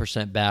give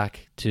 1%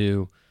 back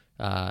to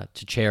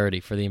charity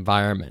for the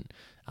environment.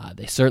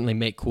 They certainly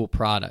make cool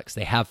products.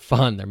 They have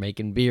fun. They're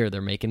making beer.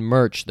 They're making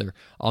merch. They're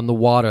on the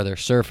water. They're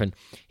surfing.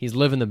 He's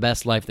living the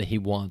best life that he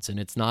wants, and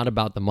it's not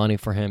about the money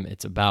for him.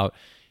 It's about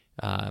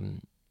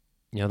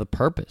the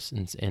purpose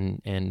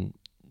and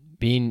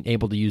being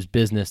able to use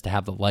business to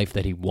have the life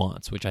that he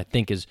wants, which I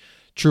think is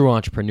true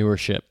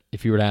entrepreneurship,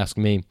 if you were to ask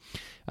me.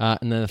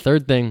 And then the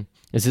third thing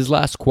is his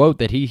last quote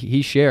that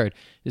he shared.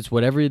 Is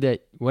whatever it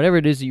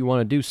is that you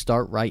want to do,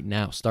 start right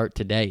now. Start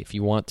today. If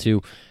you want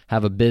to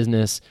have a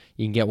business,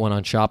 you can get one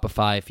on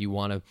Shopify. If you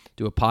want to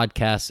do a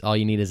podcast, all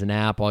you need is an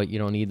app. You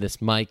don't need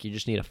this mic. You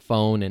just need a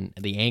phone and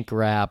the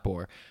Anchor app,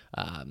 or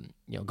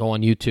go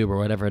on YouTube or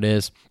whatever it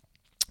is.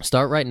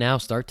 Start right now.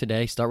 Start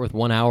today. Start with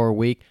 1 hour a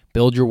week.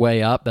 Build your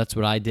way up. That's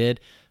what I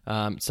did.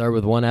 Started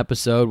with 1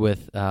 episode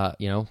with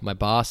my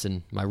boss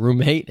and my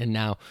roommate, and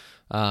now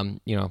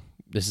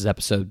this is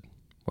episode,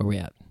 where are we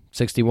at?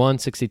 61,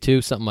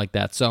 62, something like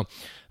that. So,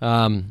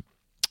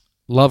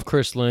 love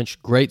Chris Lynch.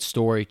 Great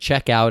story.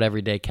 Check out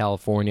Everyday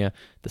California,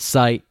 the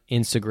site,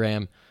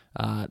 Instagram.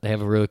 They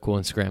have a really cool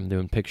Instagram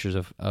doing pictures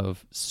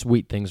of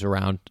sweet things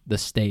around the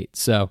state.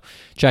 So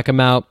check them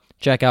out.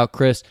 Check out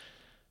Chris.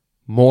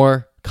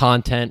 More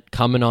content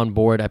coming on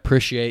board. I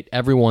appreciate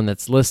everyone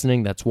that's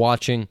listening, that's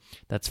watching,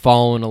 that's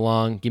following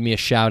along. Give me a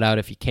shout out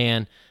if you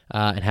can,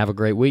 and have a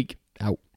great week. Out.